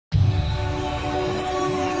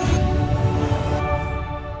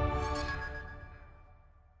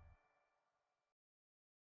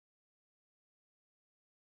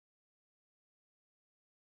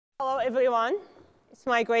Hello, everyone. It's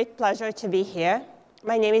my great pleasure to be here.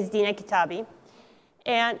 My name is Dina Katabi,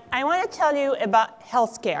 and I want to tell you about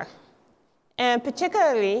healthcare, and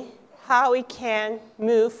particularly how we can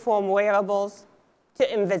move from wearables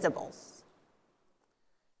to invisibles.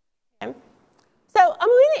 Okay. So I'm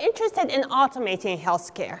really interested in automating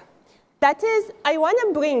healthcare. That is, I want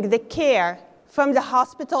to bring the care from the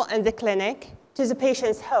hospital and the clinic to the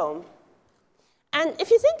patient's home. And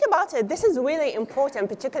if you think about it, this is really important,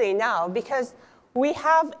 particularly now, because we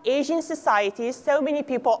have Asian societies, so many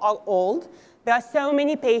people are old, there are so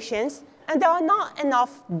many patients, and there are not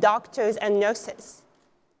enough doctors and nurses.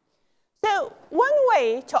 So one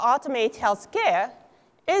way to automate healthcare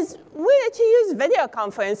is really to use video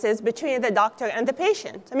conferences between the doctor and the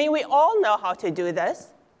patient. I mean, we all know how to do this,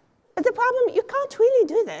 but the problem, you can't really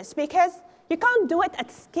do this because you can't do it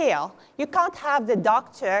at scale. You can't have the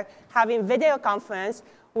doctor having video conference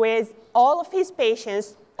with all of his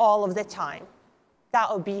patients all of the time.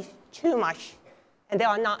 That would be too much, and there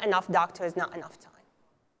are not enough doctors, not enough time.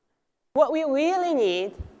 What we really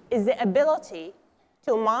need is the ability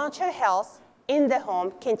to monitor health in the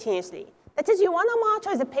home continuously. That is, you want to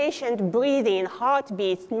monitor the patient breathing,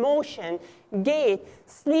 heartbeats, motion, gait,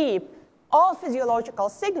 sleep, all physiological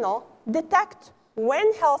signal, detect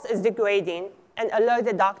when health is degrading, and alert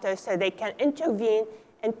the doctor so they can intervene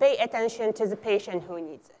and pay attention to the patient who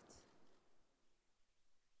needs it.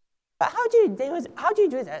 But how do you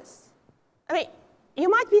do this? I mean, you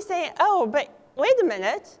might be saying, oh, but wait a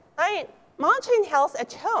minute. Monitoring health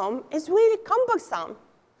at home is really cumbersome.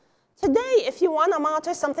 Today, if you want to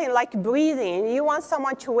monitor something like breathing, you want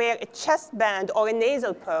someone to wear a chest band or a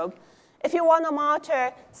nasal probe. If you want to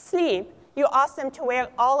monitor sleep, you ask them to wear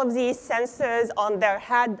all of these sensors on their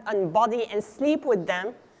head and body and sleep with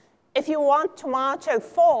them. If you want to monitor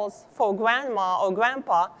falls for grandma or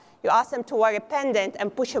grandpa, you ask them to wear a pendant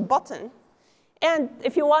and push a button. And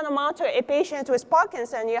if you want to monitor a patient with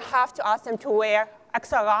Parkinson, you have to ask them to wear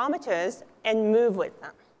accelerometers and move with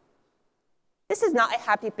them. This is not a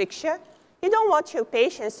happy picture. You don't want your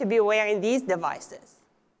patients to be wearing these devices.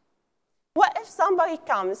 What if somebody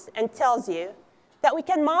comes and tells you that we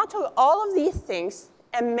can monitor all of these things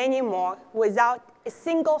and many more without a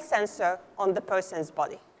single sensor on the person's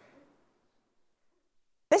body?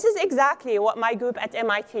 This is exactly what my group at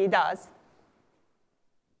MIT does.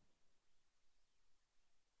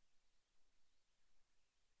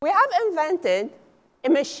 We have invented a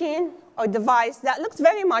machine or device that looks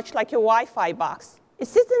very much like a Wi-Fi box. It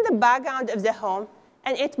sits in the background of the home,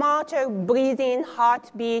 and it monitors breathing,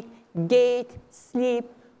 heartbeat, gait, sleep,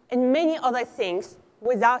 and many other things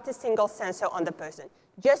without a single sensor on the person,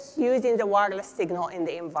 just using the wireless signal in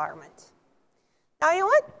the environment. Now, you know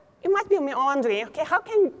what? You might be wondering, okay, how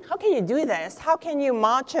can you do this? How can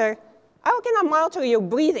I monitor your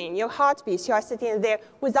breathing, your heartbeats? You are sitting there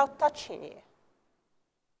without touching you.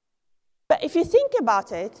 But if you think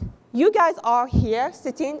about it, you guys are here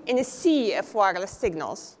sitting in a sea of wireless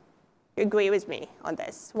signals. You agree with me on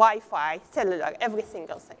this? Wi-Fi, cellular, every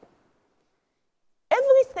single thing.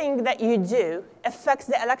 Everything that you do affects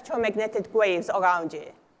the electromagnetic waves around you.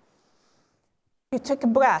 You took a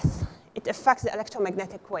breath, it affects the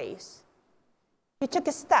electromagnetic waves. You took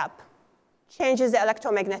a step, changes the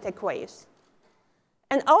electromagnetic waves.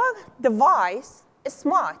 And our device is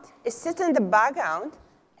smart. It sits in the background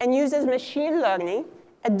and uses machine learning,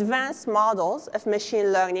 advanced models of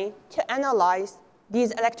machine learning, to analyze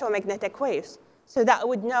these electromagnetic waves so that it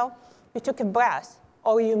would know you took a breath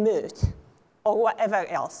or you moved, or whatever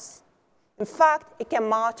else. In fact, it can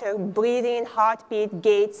monitor breathing, heartbeat,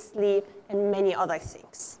 gait, sleep, and many other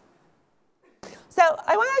things. So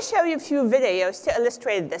I want to show you a few videos to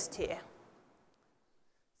illustrate this to you.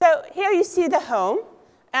 So here you see the home,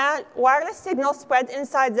 and wireless signals spread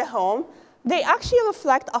inside the home. They actually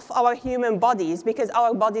reflect off our human bodies because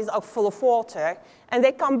our bodies are full of water, and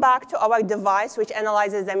they come back to our device, which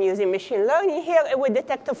analyzes them using machine learning. Here, it would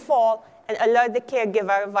detect a fall and alert the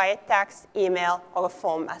caregiver via text, email, or a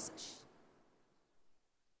phone message.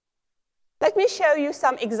 Let me show you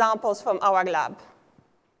some examples from our lab.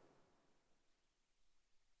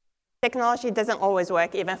 Technology doesn't always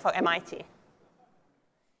work, even for MIT.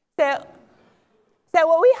 So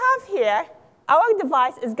what we have here, our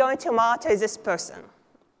device is going to monitor this person.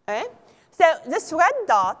 Okay? So this red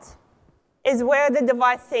dot is where the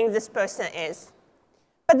device thinks this person is.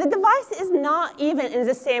 But the device is not even in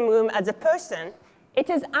the same room as the person. It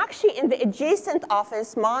is actually in the adjacent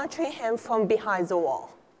office monitoring him from behind the wall.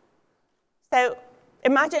 So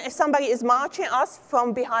imagine if somebody is monitoring us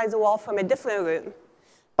from behind the wall from a different room.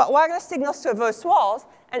 But wireless signals traverse walls,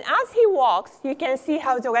 and as he walks, you can see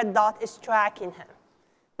how the red dot is tracking him.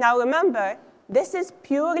 Now remember, this is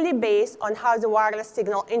purely based on how the wireless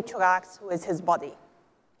signal interacts with his body.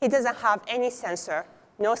 He doesn't have any sensor,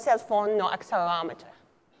 no cell phone, no accelerometer.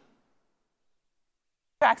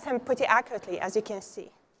 Tracks him pretty accurately, as you can see.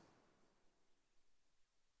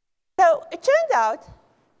 So it turned out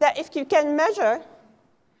that if you can measure,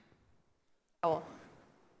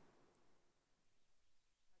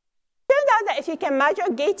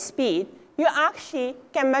 gait speed, you actually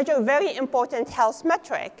can measure a very important health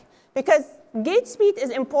metric, because gait speed is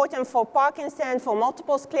important for Parkinson's, for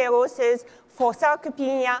multiple sclerosis, for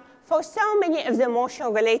sarcopenia, for so many of the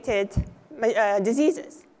motion-related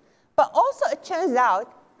diseases. But also, it turns out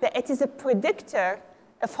that it is a predictor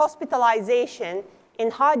of hospitalization in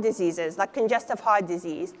heart diseases, like congestive heart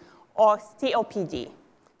disease or COPD.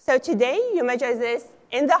 So today, you measure this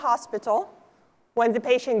in the hospital when the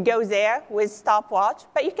patient goes there with stopwatch,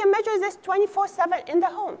 but you can measure this 24/7 in the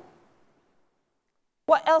home.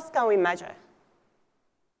 What else can we measure?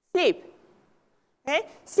 Sleep. Okay?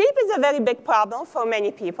 Sleep is a very big problem for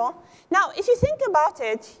many people. Now, if you think about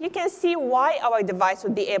it, you can see why our device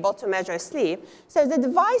would be able to measure sleep. So the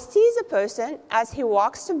device sees a person as he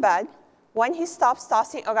walks to bed, when he stops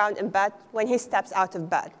tossing around in bed, when he steps out of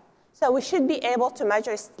bed. So we should be able to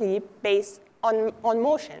measure sleep based on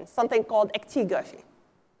motion, something called actigraphy.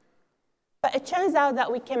 But it turns out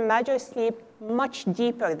that we can measure sleep much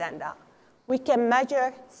deeper than that. We can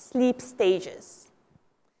measure sleep stages.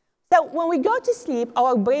 So when we go to sleep,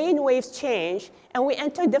 our brain waves change, and we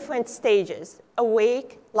enter different stages: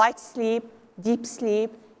 awake, light sleep, deep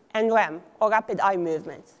sleep, and REM, or rapid eye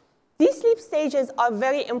movement. These sleep stages are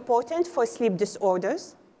very important for sleep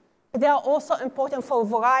disorders, but they are also important for a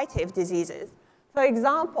variety of diseases. For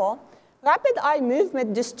example, rapid eye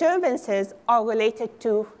movement disturbances are related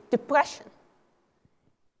to depression.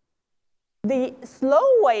 The slow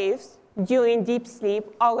waves during deep sleep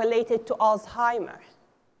are related to Alzheimer's.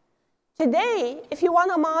 Today, if you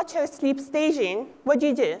want to monitor sleep staging, what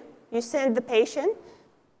do? You send the patient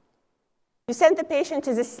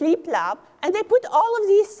to the sleep lab, and they put all of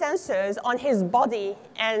these sensors on his body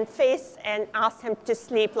and face and ask him to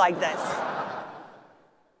sleep like this.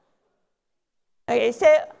 Okay, so,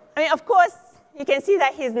 of course, you can see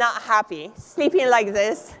that he's not happy. Sleeping like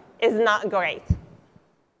this is not great.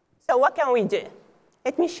 So what can we do?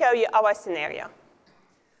 Let me show you our scenario.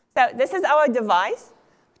 So this is our device.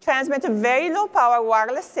 Transmits a very low power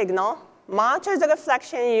wireless signal, monitors the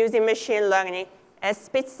reflection using machine learning, and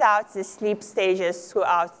spits out the sleep stages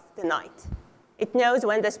throughout the night. It knows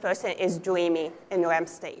when this person is dreaming in REM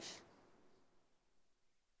stage.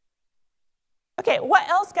 OK, what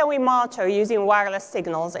else can we monitor using wireless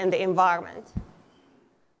signals in the environment?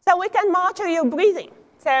 So we can monitor your breathing.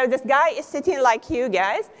 So this guy is sitting like you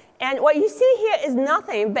guys, and what you see here is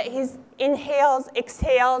nothing but he inhales,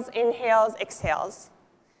 exhales, inhales, exhales.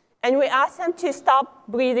 And we ask him to stop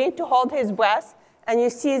breathing, to hold his breath, and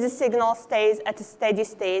you see the signal stays at a steady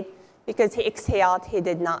state because he exhaled, he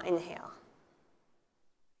did not inhale.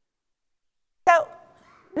 So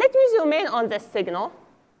let me zoom in on this signal.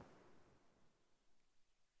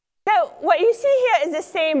 So what you see here is the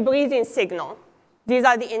same breathing signal. These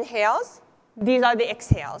are the inhales, these are the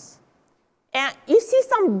exhales. And you see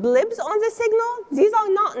some blips on the signal. These are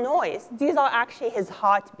not noise. These are actually his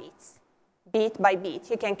heartbeats. Beat by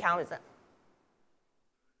beat, you can count them.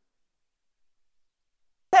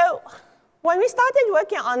 So when we started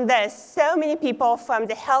working on this, so many people from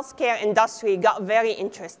the healthcare industry got very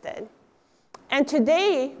interested. And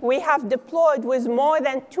today, we have deployed with more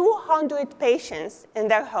than 200 patients in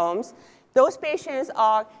their homes. Those patients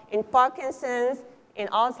are in Parkinson's, in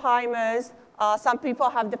Alzheimer's. Some people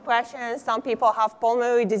have depression. Some people have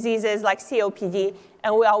pulmonary diseases like COPD.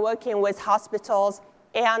 And we are working with hospitals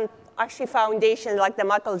and actually foundations like the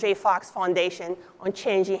Michael J. Fox Foundation on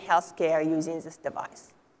changing healthcare using this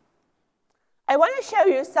device. I want to show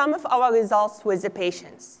you some of our results with the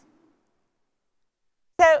patients.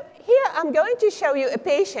 So here I'm going to show you a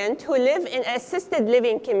patient who lives in an assisted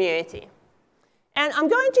living community. And I'm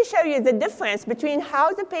going to show you the difference between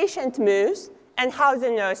how the patient moves and how the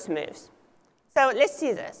nurse moves. So let's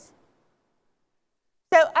see this.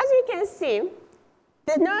 So as you can see,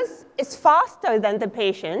 the nurse is faster than the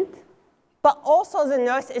patient, but also the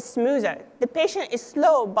nurse is smoother. The patient is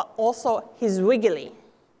slow, but also he's wiggly.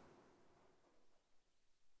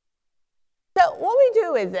 So what we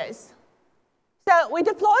do with this? So we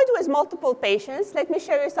deployed with multiple patients. Let me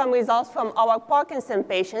show you some results from our Parkinson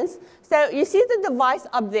patients. So you see the device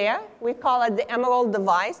up there. We call it the Emerald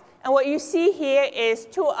device. And what you see here is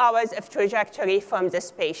 2 hours of trajectory from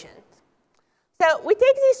this patient. So we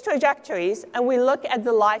take these trajectories, and we look at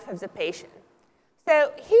the life of the patient.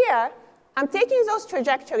 So here, I'm taking those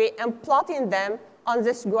trajectories and plotting them on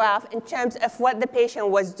this graph in terms of what the patient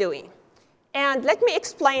was doing. And let me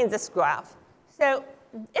explain this graph. So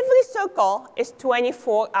every circle is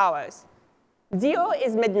 24 hours. 0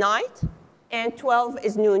 is midnight, and 12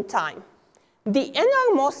 is noontime. The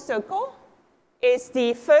innermost circle is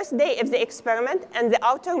the first day of the experiment, and the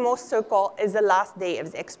outermost circle is the last day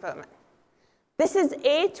of the experiment. This is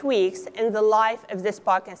 8 weeks in the life of this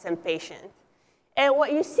Parkinson patient. And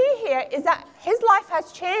what you see here is that his life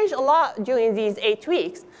has changed a lot during these 8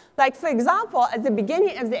 weeks. Like, for example, at the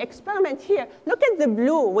beginning of the experiment here, look at the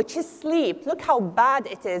blue, which is sleep. Look how bad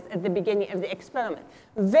it is at the beginning of the experiment.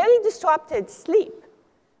 Very disrupted sleep.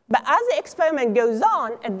 But as the experiment goes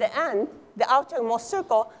on, at the end, the outermost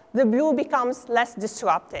circle, the blue becomes less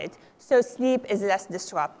disrupted. So sleep is less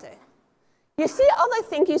disrupted. You see other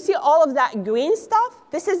things. You see all of that green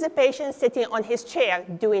stuff? This is the patient sitting on his chair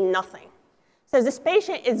doing nothing. So this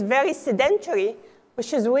patient is very sedentary,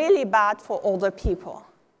 which is really bad for older people.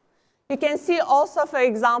 You can see also, for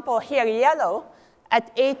example, here yellow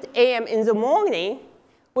at 8 a.m. in the morning,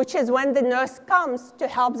 which is when the nurse comes to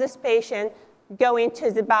help this patient go into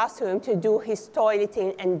the bathroom to do his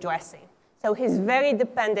toileting and dressing. So he's very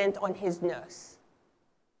dependent on his nurse.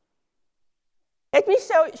 Let me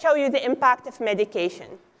show you the impact of medication.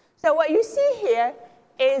 So what you see here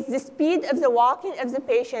is the speed of the walking of the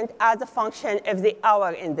patient as a function of the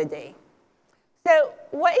hour in the day. So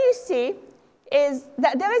what you see is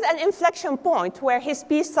that there is an inflection point where his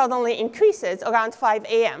speed suddenly increases around 5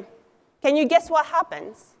 a.m. Can you guess what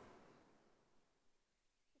happens?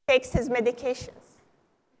 He takes his medications.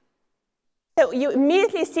 So you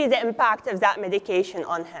immediately see the impact of that medication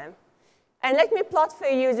on him. And let me plot for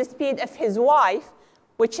you the speed of his wife,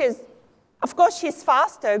 which is, of course, she's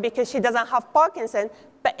faster because she doesn't have Parkinson,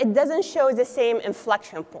 but it doesn't show the same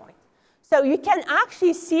inflection point. So you can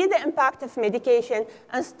actually see the impact of medication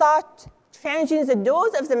and start changing the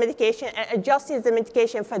dose of the medication and adjusting the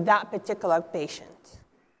medication for that particular patient.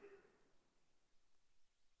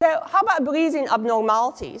 So how about breathing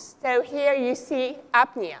abnormalities? So here you see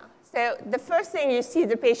apnea. So the first thing you see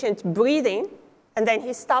the patient breathing, and then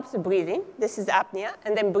he stops breathing. This is apnea,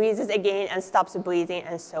 and then breathes again and stops breathing,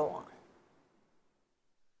 and so on.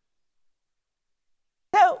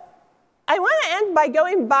 So I want to end by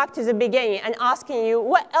going back to the beginning and asking you,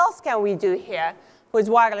 what else can we do here with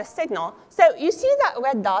wireless signal? So you see that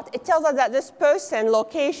red dot? It tells us that this person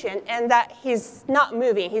location and that he's not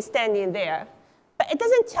moving. He's standing there. But it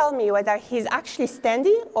doesn't tell me whether he's actually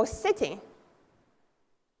standing or sitting.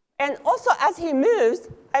 And also, as he moves,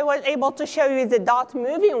 I was able to show you the dot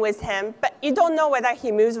moving with him, but you don't know whether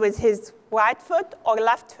he moves with his right foot or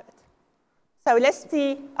left foot. So let's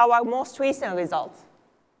see our most recent results.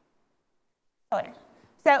 Okay.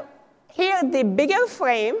 So here, the bigger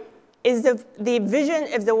frame is the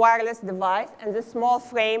vision of the wireless device, and the small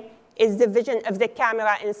frame is the vision of the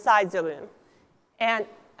camera inside the room. And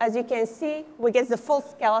as you can see, we get the full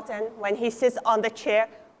skeleton when he sits on the chair.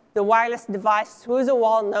 The wireless device through the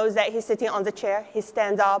wall knows that he's sitting on the chair. He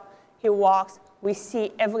stands up, he walks. We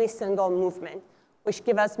see every single movement, which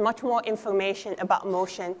gives us much more information about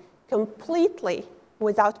motion completely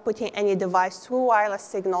without putting any device through wireless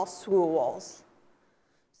signals through walls.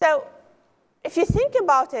 So if you think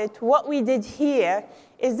about it, what we did here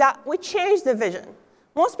is that we changed the vision.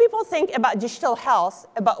 Most people think about digital health,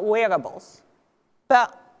 about wearables.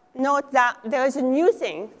 But note that there is a new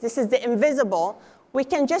thing. This is the invisible. We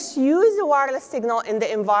can just use the wireless signal in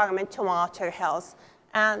the environment to monitor health.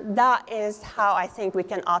 And that is how I think we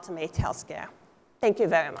can automate healthcare. Thank you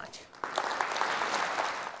very much.